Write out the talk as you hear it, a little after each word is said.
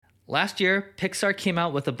Last year, Pixar came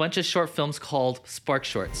out with a bunch of short films called Spark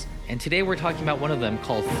Shorts, and today we're talking about one of them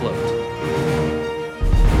called Float.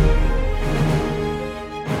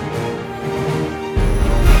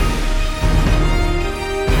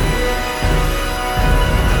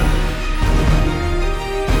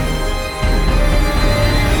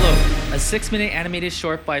 A 6-minute animated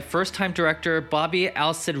short by first-time director Bobby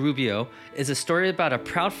Alcid-Rubio is a story about a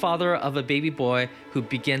proud father of a baby boy who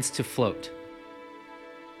begins to float.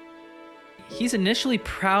 He's initially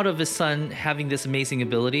proud of his son having this amazing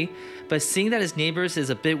ability, but seeing that his neighbors is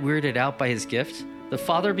a bit weirded out by his gift, the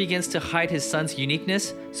father begins to hide his son's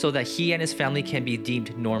uniqueness so that he and his family can be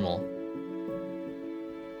deemed normal.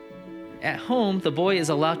 At home, the boy is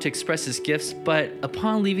allowed to express his gifts, but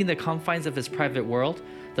upon leaving the confines of his private world,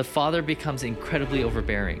 the father becomes incredibly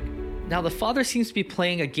overbearing. Now, the father seems to be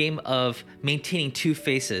playing a game of maintaining two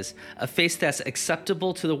faces. A face that's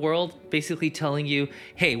acceptable to the world, basically telling you,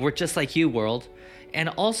 hey, we're just like you, world. And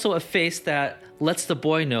also a face that lets the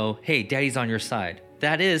boy know, hey, daddy's on your side.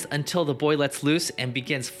 That is, until the boy lets loose and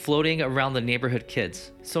begins floating around the neighborhood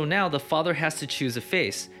kids. So now the father has to choose a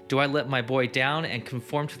face. Do I let my boy down and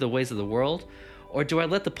conform to the ways of the world? Or do I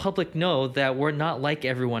let the public know that we're not like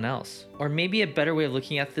everyone else? Or maybe a better way of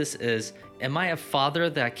looking at this is, am I a father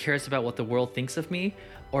that cares about what the world thinks of me?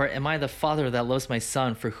 Or am I the father that loves my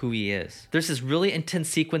son for who he is? There's this really intense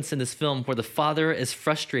sequence in this film where the father is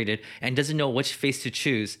frustrated and doesn't know which face to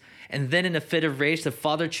choose. And then in a fit of rage, the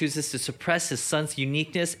father chooses to suppress his son's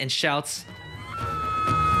uniqueness and shouts,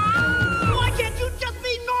 "Why can't you just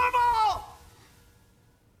be normal?"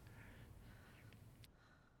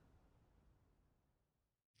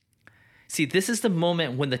 See, this is the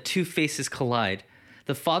moment when the two faces collide.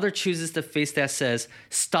 The father chooses the face that says,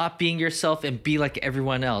 stop being yourself and be like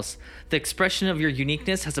everyone else. The expression of your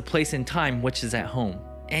uniqueness has a place in time, which is at home.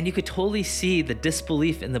 And you could totally see the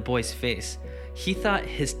disbelief in the boy's face. He thought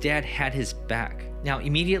his dad had his back. Now,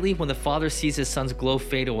 immediately when the father sees his son's glow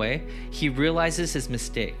fade away, he realizes his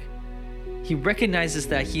mistake. He recognizes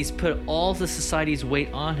that he's put all the society's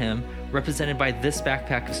weight on him, represented by this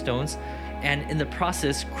backpack of stones, and in the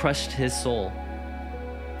process crushed his soul.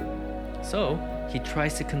 So, he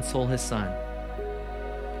tries to console his son.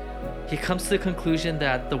 He comes to the conclusion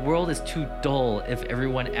that the world is too dull if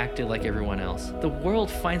everyone acted like everyone else. The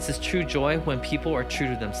world finds its true joy when people are true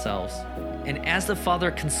to themselves. And as the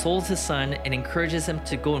father consoles his son and encourages him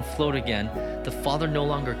to go and float again, the father no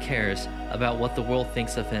longer cares about what the world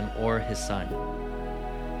thinks of him or his son.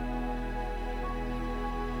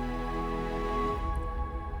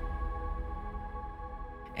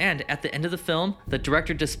 And at the end of the film, the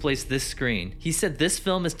director displays this screen. He said this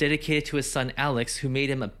film is dedicated to his son Alex, who made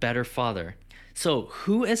him a better father. So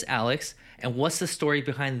who is Alex, and what's the story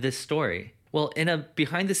behind this story? Well, in a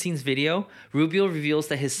behind-the-scenes video, Rubio reveals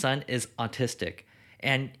that his son is autistic.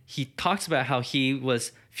 And he talks about how he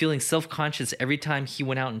was feeling self-conscious every time he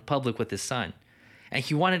went out in public with his son. And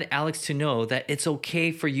he wanted Alex to know that it's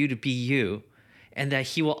okay for you to be you, and that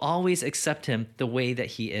he will always accept him the way that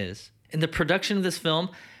he is. In the production of this film,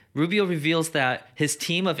 Rubio reveals that his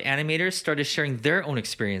team of animators started sharing their own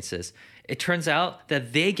experiences. It turns out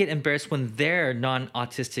that they get embarrassed when their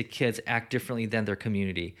non-autistic kids act differently than their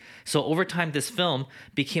community. So over time, this film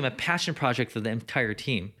became a passion project for the entire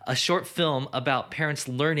team. A short film about parents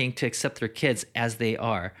learning to accept their kids as they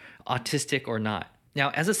are, autistic or not. Now,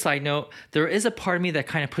 as a side note, there is a part of me that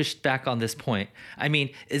kind of pushed back on this point. I mean,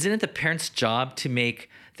 isn't it the parents' job to make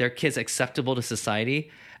their kids acceptable to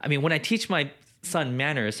society? I mean, when I teach my son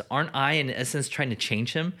manners, aren't I in essence trying to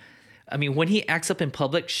change him? I mean, when he acts up in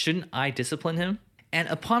public, shouldn't I discipline him? And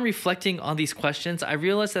upon reflecting on these questions, I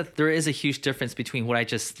realized that there is a huge difference between what I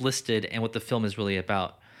just listed and what the film is really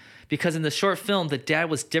about. Because in the short film, the dad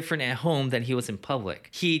was different at home than he was in public.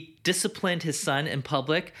 He disciplined his son in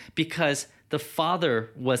public because the father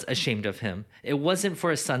was ashamed of him. It wasn't for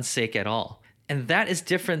his son's sake at all. And that is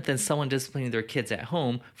different than someone disciplining their kids at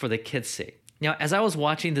home for the kids' sake. Now, as I was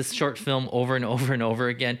watching this short film over and over and over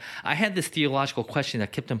again, I had this theological question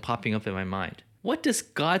that kept on popping up in my mind. What does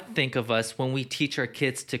God think of us when we teach our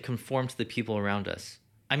kids to conform to the people around us?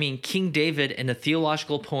 I mean, King David, in a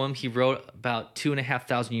theological poem he wrote about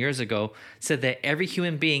 2,500 years ago, said that every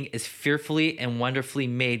human being is fearfully and wonderfully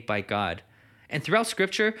made by God. And throughout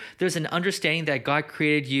scripture, there's an understanding that God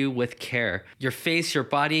created you with care. Your face, your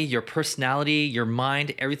body, your personality, your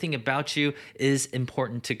mind, everything about you is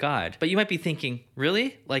important to God. But you might be thinking,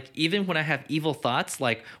 really? Like, even when I have evil thoughts,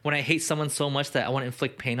 like when I hate someone so much that I want to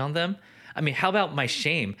inflict pain on them? I mean, how about my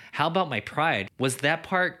shame? How about my pride? Was that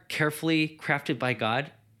part carefully crafted by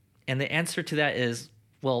God? And the answer to that is,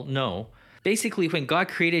 well, no. Basically, when God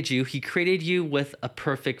created you, he created you with a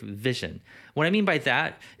perfect vision. What I mean by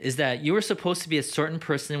that is that you were supposed to be a certain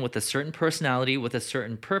person with a certain personality, with a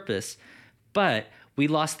certain purpose, but we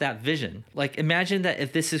lost that vision. Like, imagine that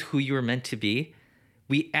if this is who you were meant to be,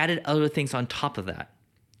 we added other things on top of that.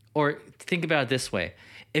 Or think about it this way.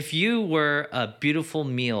 If you were a beautiful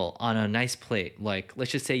meal on a nice plate, like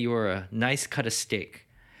let's just say you were a nice cut of steak,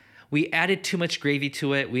 we added too much gravy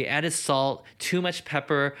to it. We added salt, too much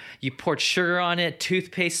pepper. You poured sugar on it,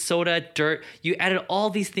 toothpaste, soda, dirt. You added all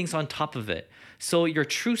these things on top of it. So your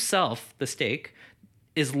true self, the steak,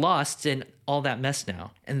 is lost in all that mess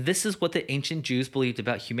now. And this is what the ancient Jews believed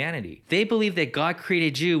about humanity. They believed that God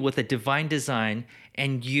created you with a divine design,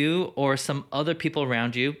 and you or some other people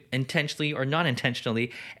around you, intentionally or not intentionally,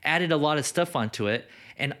 added a lot of stuff onto it.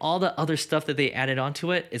 And all the other stuff that they added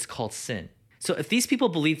onto it is called sin. So if these people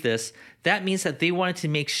believe this, that means that they wanted to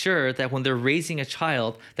make sure that when they're raising a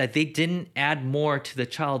child, that they didn't add more to the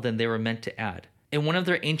child than they were meant to add. In one of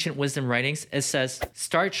their ancient wisdom writings, it says,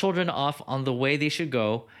 "Start children off on the way they should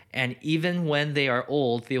go, and even when they are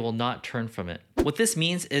old, they will not turn from it." What this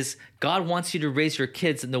means is God wants you to raise your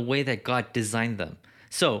kids in the way that God designed them.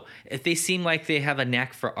 So if they seem like they have a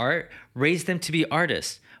knack for art, raise them to be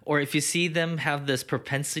artists. Or if you see them have this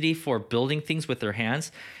propensity for building things with their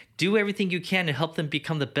hands, do everything you can to help them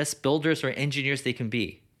become the best builders or engineers they can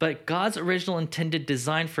be. But God's original intended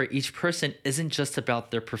design for each person isn't just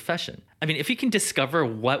about their profession. I mean, if we can discover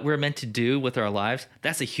what we're meant to do with our lives,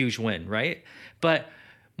 that's a huge win, right? But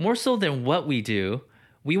more so than what we do,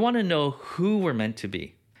 we want to know who we're meant to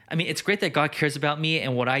be. I mean, it's great that God cares about me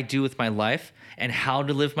and what I do with my life and how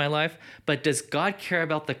to live my life, but does God care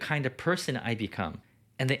about the kind of person I become?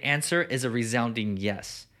 And the answer is a resounding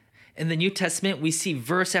yes. In the New Testament, we see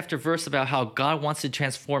verse after verse about how God wants to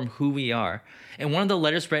transform who we are. In one of the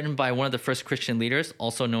letters written by one of the first Christian leaders,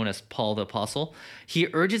 also known as Paul the Apostle, he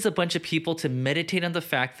urges a bunch of people to meditate on the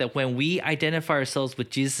fact that when we identify ourselves with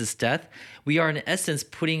Jesus' death, we are in essence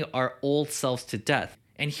putting our old selves to death.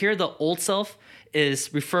 And here the old self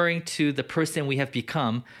is referring to the person we have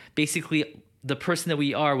become, basically the person that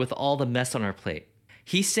we are with all the mess on our plate.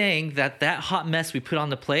 He's saying that that hot mess we put on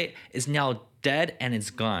the plate is now dead and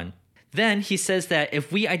it's gone. Then he says that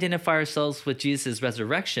if we identify ourselves with Jesus'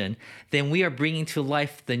 resurrection, then we are bringing to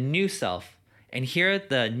life the new self. And here,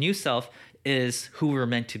 the new self is who we're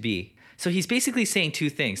meant to be. So he's basically saying two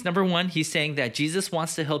things. Number one, he's saying that Jesus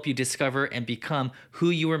wants to help you discover and become who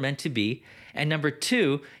you were meant to be. And number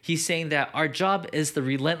two, he's saying that our job is the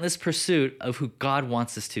relentless pursuit of who God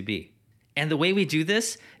wants us to be. And the way we do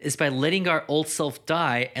this is by letting our old self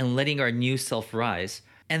die and letting our new self rise.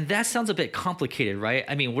 And that sounds a bit complicated, right?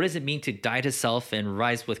 I mean, what does it mean to die to self and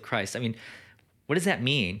rise with Christ? I mean, what does that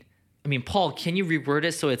mean? I mean, Paul, can you reword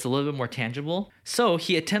it so it's a little bit more tangible? So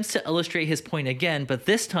he attempts to illustrate his point again, but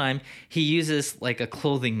this time he uses like a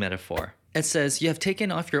clothing metaphor. It says, "You have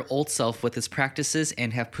taken off your old self with its practices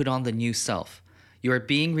and have put on the new self. You are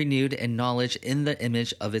being renewed in knowledge in the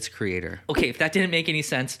image of its creator." Okay, if that didn't make any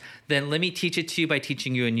sense, then let me teach it to you by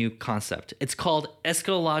teaching you a new concept. It's called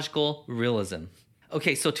eschatological realism.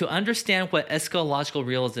 Okay, so to understand what eschatological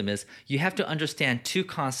realism is, you have to understand two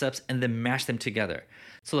concepts and then mash them together.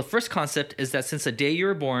 So the first concept is that since the day you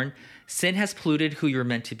were born, sin has polluted who you're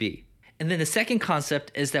meant to be. And then the second concept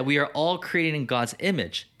is that we are all created in God's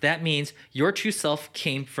image. That means your true self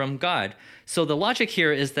came from God. So the logic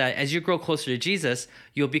here is that as you grow closer to Jesus,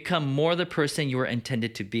 you'll become more the person you were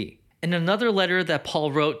intended to be. In another letter that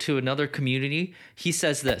Paul wrote to another community, he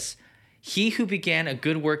says this: "He who began a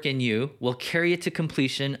good work in you will carry it to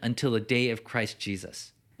completion until the day of Christ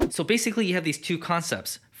Jesus." So basically you have these two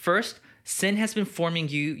concepts. First, sin has been forming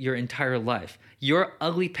you your entire life. Your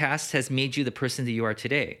ugly past has made you the person that you are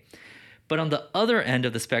today. But on the other end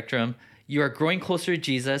of the spectrum, you are growing closer to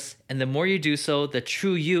Jesus, and the more you do so, the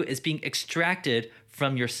true you is being extracted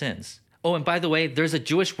from your sins. Oh, and by the way, there's a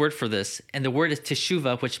Jewish word for this, and the word is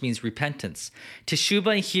teshuvah, which means repentance.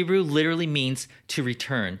 Teshuvah in Hebrew literally means to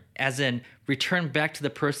return, as in return back to the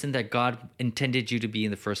person that God intended you to be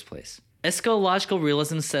in the first place. Eschatological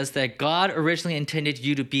realism says that God originally intended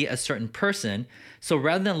you to be a certain person, so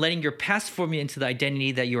rather than letting your past form you into the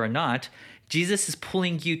identity that you are not, Jesus is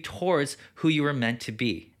pulling you towards who you were meant to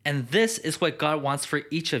be. And this is what God wants for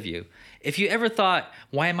each of you. If you ever thought,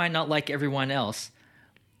 why am I not like everyone else?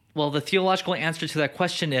 Well, the theological answer to that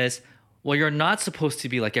question is, well, you're not supposed to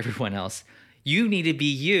be like everyone else. You need to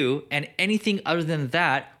be you, and anything other than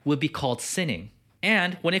that would be called sinning.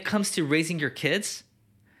 And when it comes to raising your kids,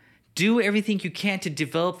 do everything you can to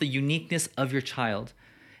develop the uniqueness of your child.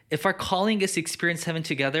 If our calling is to experience heaven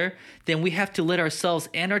together, then we have to let ourselves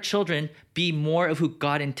and our children be more of who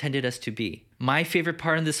God intended us to be. My favorite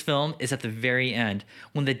part in this film is at the very end.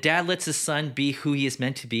 When the dad lets his son be who he is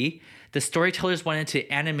meant to be, the storytellers wanted to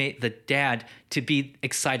animate the dad to be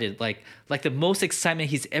excited, like the most excitement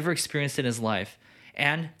he's ever experienced in his life.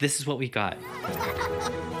 And this is what we got.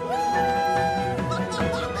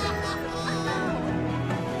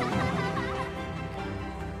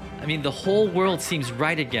 I mean, the whole world seems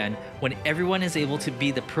right again when everyone is able to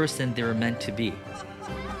be the person they were meant to be.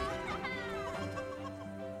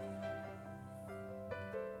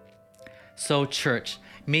 So, church,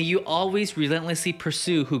 may you always relentlessly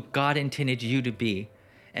pursue who God intended you to be.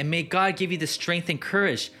 And may God give you the strength and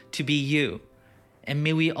courage to be you. And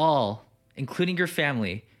may we all, including your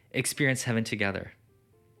family, experience heaven together.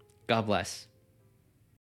 God bless.